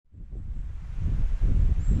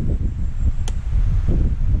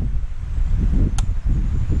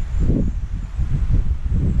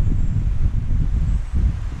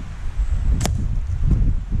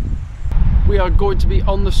are going to be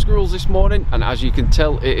on the squirrels this morning, and as you can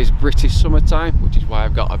tell it is British summertime, which is why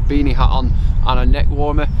I've got a beanie hat on and a neck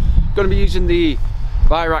warmer. Going to be using the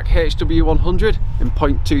WEIHRAUCH HW100 in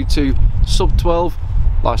 0.22 sub 12.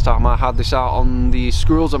 Last time I had this out on the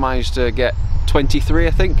squirrels I managed to get 23,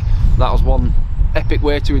 I think. That was one epic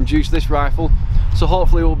way to induce this rifle, so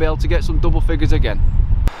hopefully we'll be able to get some double figures again.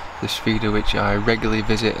 This feeder, which I regularly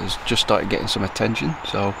visit, has just started getting some attention,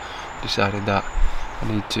 so decided that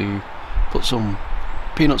I need to put some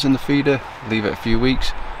peanuts in the feeder, leave it a few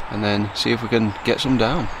weeks, and then see if we can get some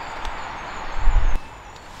down.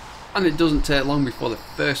 And it doesn't take long before the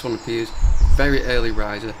first one appears. Very early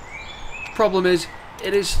riser. Problem is,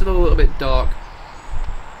 it is still a little bit dark.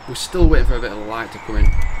 We're still waiting for a bit of light to come in,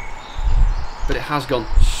 but it has gone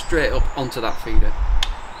straight up onto that feeder,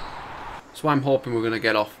 so I'm hoping we're going to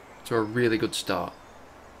get off to a really good start.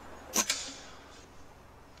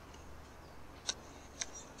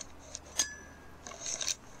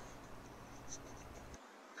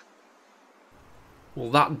 Well,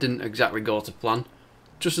 that didn't exactly go to plan.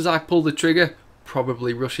 Just as I pulled the trigger,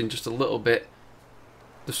 probably rushing just a little bit,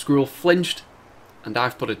 the squirrel flinched and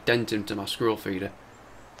I've put a dent into my squirrel feeder.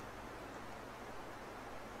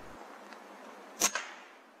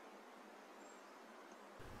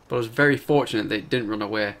 But I was very fortunate that it didn't run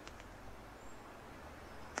away.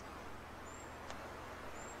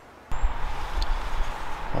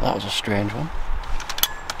 Well, that was a strange one.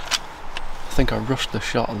 I think I rushed the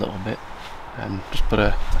shot a little bit and just put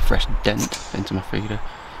a fresh dent into my feeder,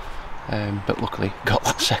 but luckily got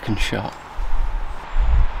that second shot.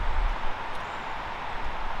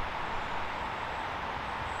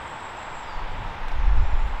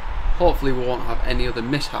 Hopefully we won't have any other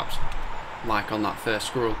mishaps like on that first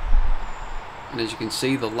squirrel. And as you can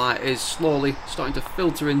see, the light is slowly starting to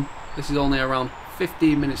filter in. This is only around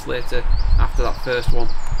 15 minutes later after that first one.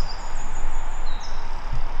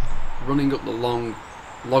 Running up the long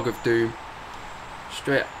log of doom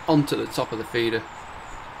straight onto the top of the feeder.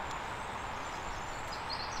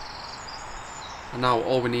 And now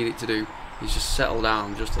all we need it to do is just settle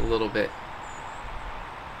down just a little bit.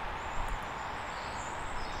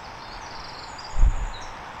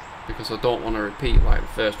 Because I don't want to repeat like the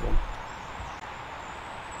first one.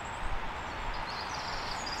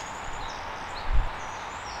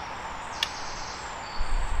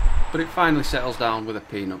 But it finally settles down with a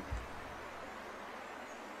peanut.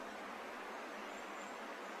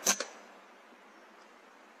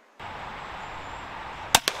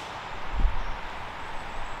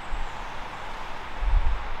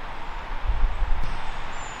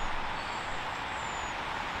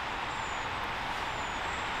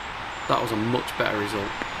 That was a much better result.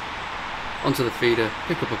 Onto the feeder,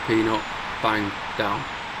 pick up a peanut, bang, down.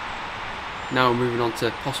 Now we're moving on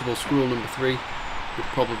to possible squirrel number 3. You'll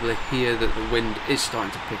probably hear that the wind is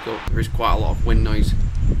starting to pick up. There is quite a lot of wind noise.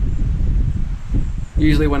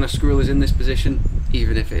 Usually when a squirrel is in this position,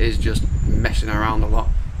 even if it is just messing around a lot,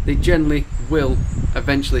 they generally will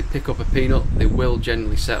eventually pick up a peanut, they will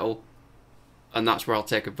generally settle, and that's where I'll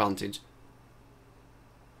take advantage.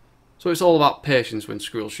 So it's all about patience when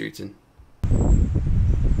squirrel shooting.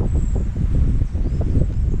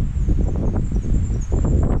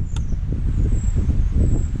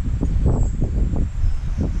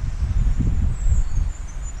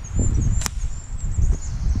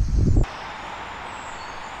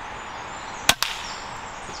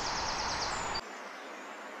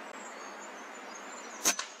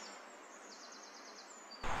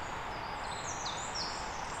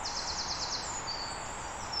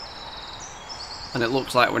 And it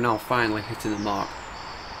looks like we're now finally hitting the mark.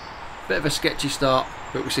 Bit of a sketchy start,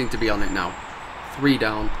 but we seem to be on it now. 3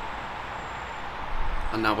 down,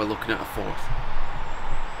 and now we're looking at a 4th.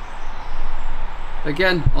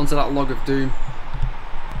 Again, onto that log of doom.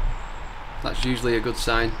 That's usually a good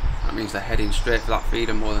sign. That means they're heading straight for that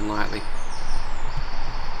feeder more than likely.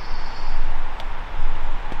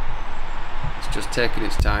 It's just taking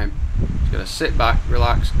its time. It's going to sit back,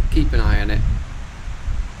 relax, keep an eye on it.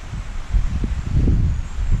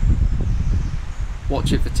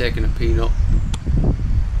 Watch it for taking a peanut.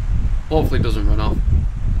 Hopefully it doesn't run off,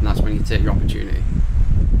 and that's when you take your opportunity.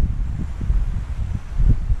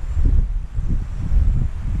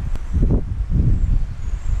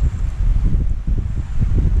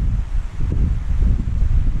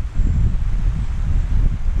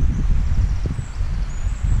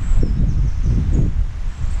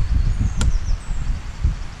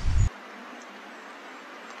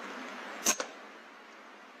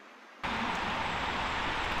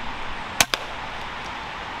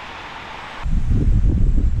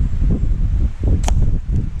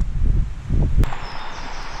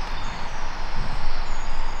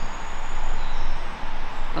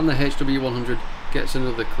 and the HW100 gets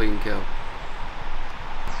another clean kill.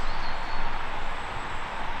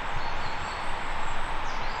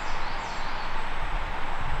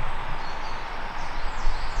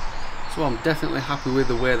 So I'm definitely happy with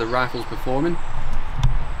the way the rifle's performing.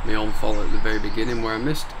 My own fault at the very beginning where I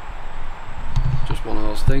missed. Just one of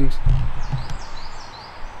those things.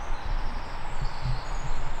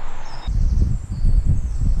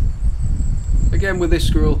 Again with this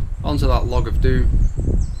squirrel, onto that log of doom,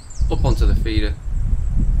 up onto the feeder.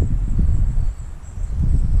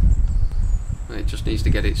 And it just needs to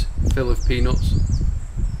get its fill of peanuts,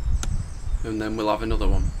 and then we'll have another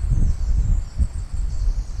one.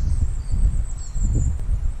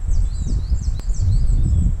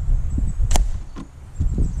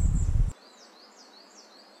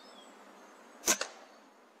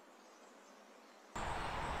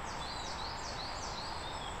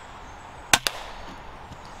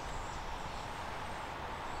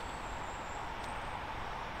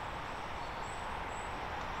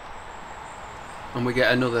 And we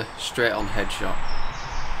get another straight on headshot.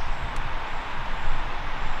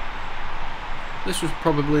 This was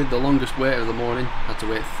probably the longest wait of the morning. Had to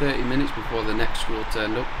wait 30 minutes before the next squirrel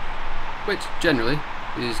turned up, which generally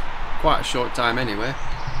is quite a short time anyway,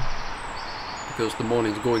 because the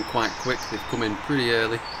morning's going quite quick. They've come in pretty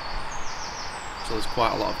early, so there's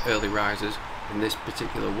quite a lot of early risers in this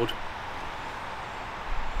particular wood.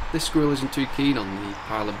 This squirrel isn't too keen on the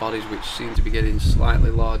pile of bodies, which seem to be getting slightly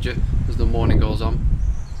larger as the morning goes on,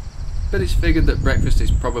 but it's figured that breakfast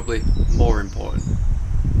is probably more important.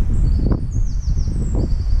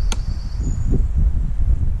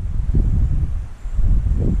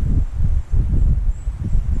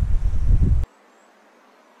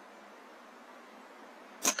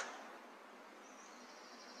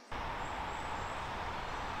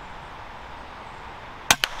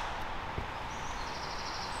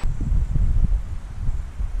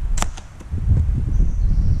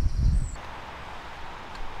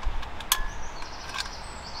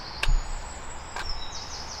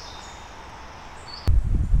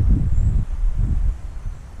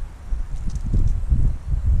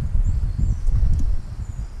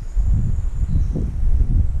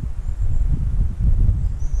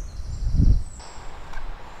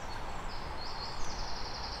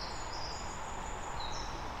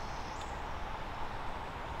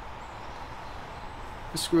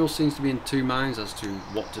 The squirrel seems to be in two minds as to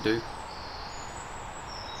what to do,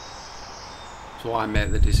 so I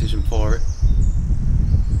made the decision for it.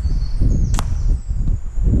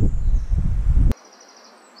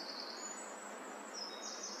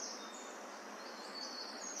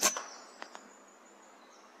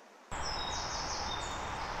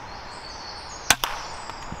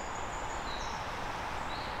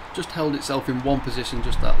 Just held itself in one position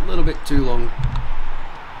just that little bit too long.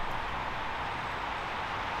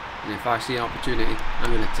 And if I see an opportunity,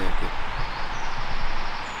 I'm going to take it.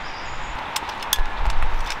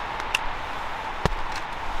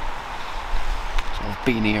 So I've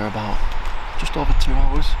been here about just over 2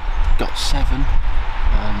 hours, got 7,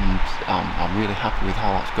 and I'm really happy with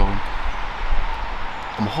how that's going.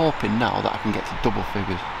 I'm hoping now that I can get to double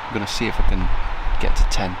figures. I'm going to see if I can get to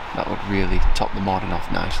 10. That would really top the morning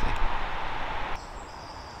off nicely.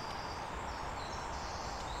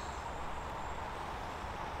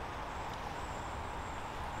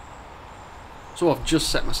 So I've just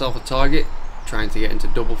set myself a target, trying to get into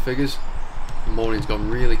double figures. The morning's gone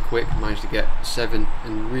really quick, managed to get 7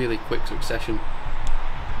 in really quick succession.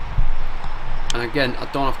 And again,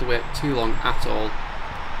 I don't have to wait too long at all,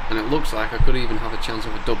 and it looks like I could even have a chance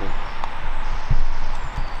of a double.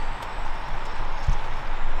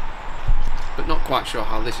 But not quite sure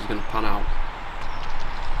how this is going to pan out.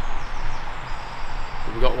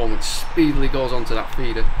 But we've got one which speedily goes onto that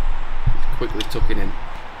feeder, quickly tucking in.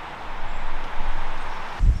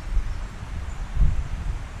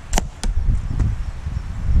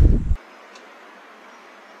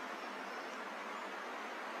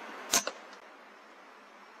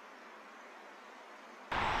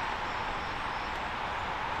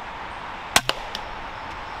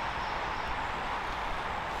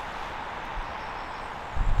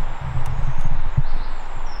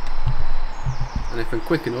 And if I'm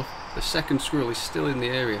quick enough, the second squirrel is still in the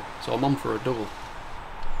area, so I'm on for a double.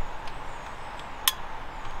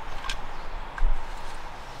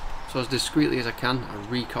 So as discreetly as I can, I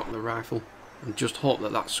recock the rifle and just hope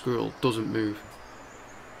that that squirrel doesn't move.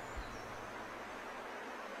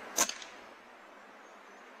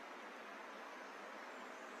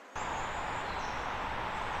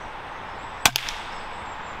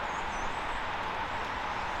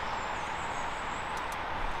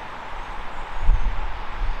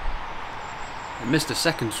 I missed a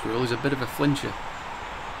second squirrel. He's a bit of a flincher,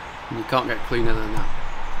 and you can't get cleaner than that.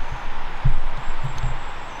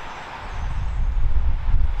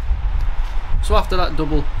 So after that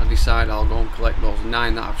double, I decide I'll go and collect those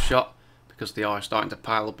 9 that I've shot, because they are starting to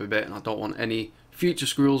pile up a bit and I don't want any future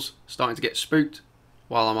squirrels starting to get spooked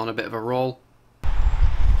while I'm on a bit of a roll.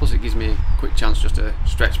 Plus it gives me a quick chance just to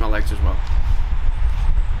stretch my legs as well.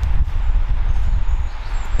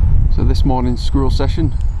 So this morning's squirrel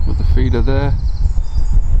session with the feeder there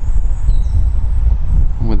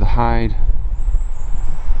and with the hide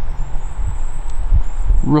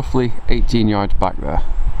roughly 18 yards back there.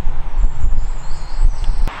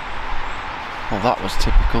 Well, that was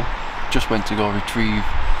typical. Just went to go retrieve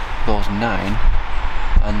those 9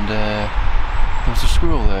 and there was a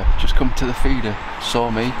squirrel there, just come to the feeder, saw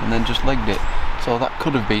me and then just legged it. So that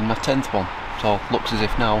could have been my 10th one. So looks as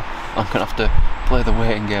if now I'm going to have to play the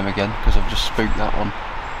waiting game again because I've just spooked that one.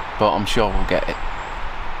 But I'm sure we'll get it.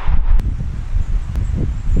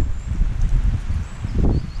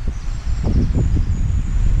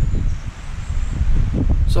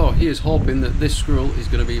 So here's hoping that this squirrel is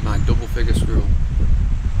going to be my double figure squirrel.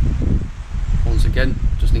 Once again,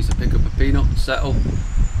 just needs to pick up a peanut, settle,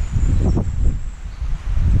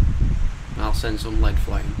 and I'll send some lead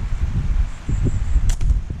flying.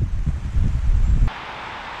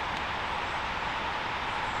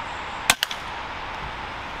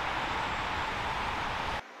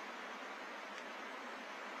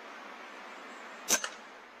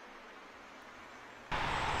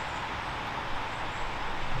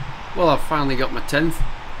 Well, I've finally got my 10th,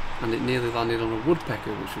 and it nearly landed on a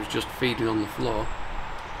woodpecker which was just feeding on the floor.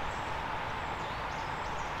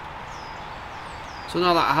 So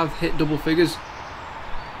now that I have hit double figures,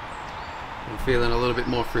 I'm feeling a little bit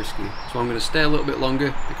more frisky. So I'm going to stay a little bit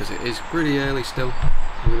longer because it is pretty early still.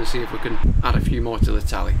 I'm going to see if we can add a few more to the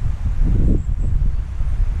tally.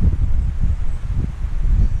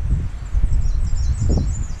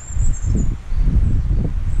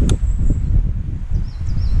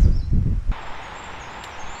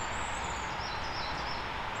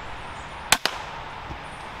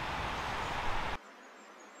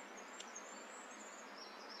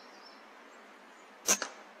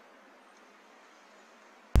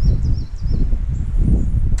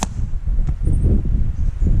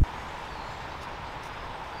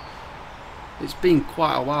 It's been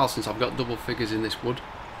quite a while since I've got double figures in this wood.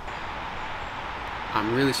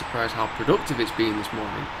 I'm really surprised how productive it's been this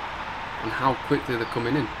morning and how quickly they're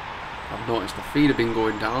coming in. I've noticed the feeder been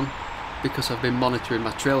going down because I've been monitoring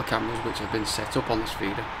my trail cameras which have been set up on this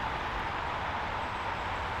feeder.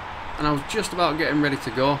 And I was just about getting ready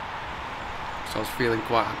to go, so I was feeling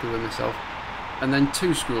quite happy with myself. And then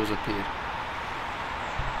 2 squirrels appeared.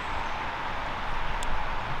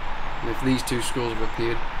 And if these 2 squirrels have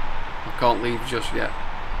appeared, I can't leave just yet.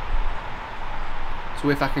 So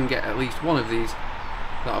if I can get at least one of these,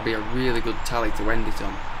 that'll be a really good tally to end it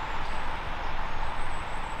on.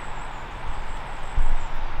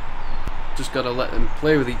 Just gotta let them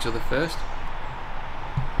play with each other first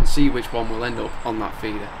and see which one will end up on that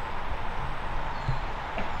feeder.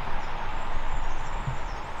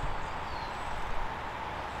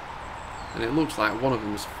 And it looks like one of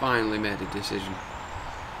them has finally made a decision.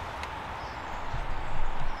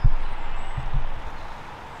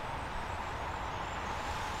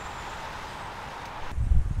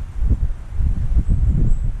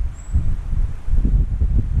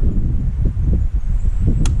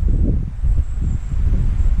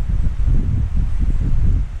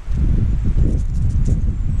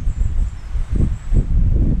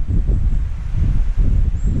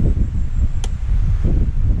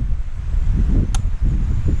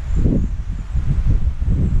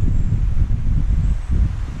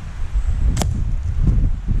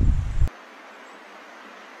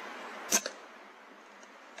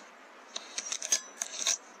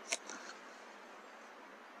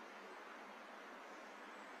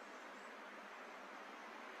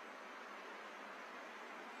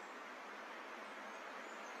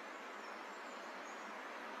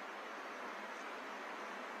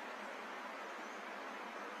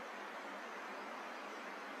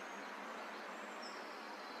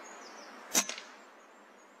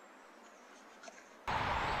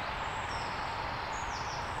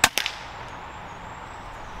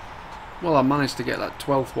 Well, I managed to get that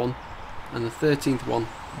 12th one, and the 13th one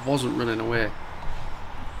wasn't running away,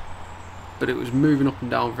 but it was moving up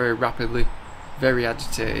and down very rapidly, very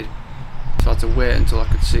agitated, so I had to wait until I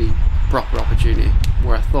could see a proper opportunity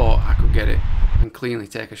where I thought I could get it and cleanly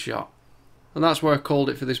take a shot. And that's where I called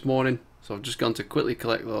it for this morning, so I've just gone to quickly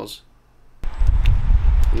collect those,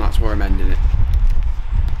 and that's where I'm ending it.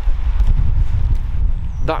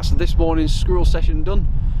 that's this morning's squirrel session done.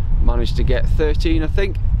 Managed to get 13 I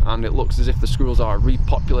think, and it looks as if the squirrels are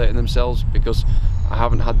repopulating themselves because I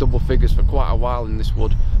haven't had double figures for quite a while in this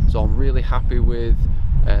wood, so I'm really happy with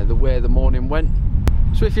the way the morning went.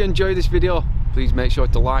 So if you enjoyed this video, please make sure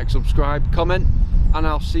to like, subscribe, comment, and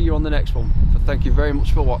I'll see you on the next one. So thank you very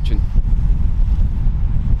much for watching.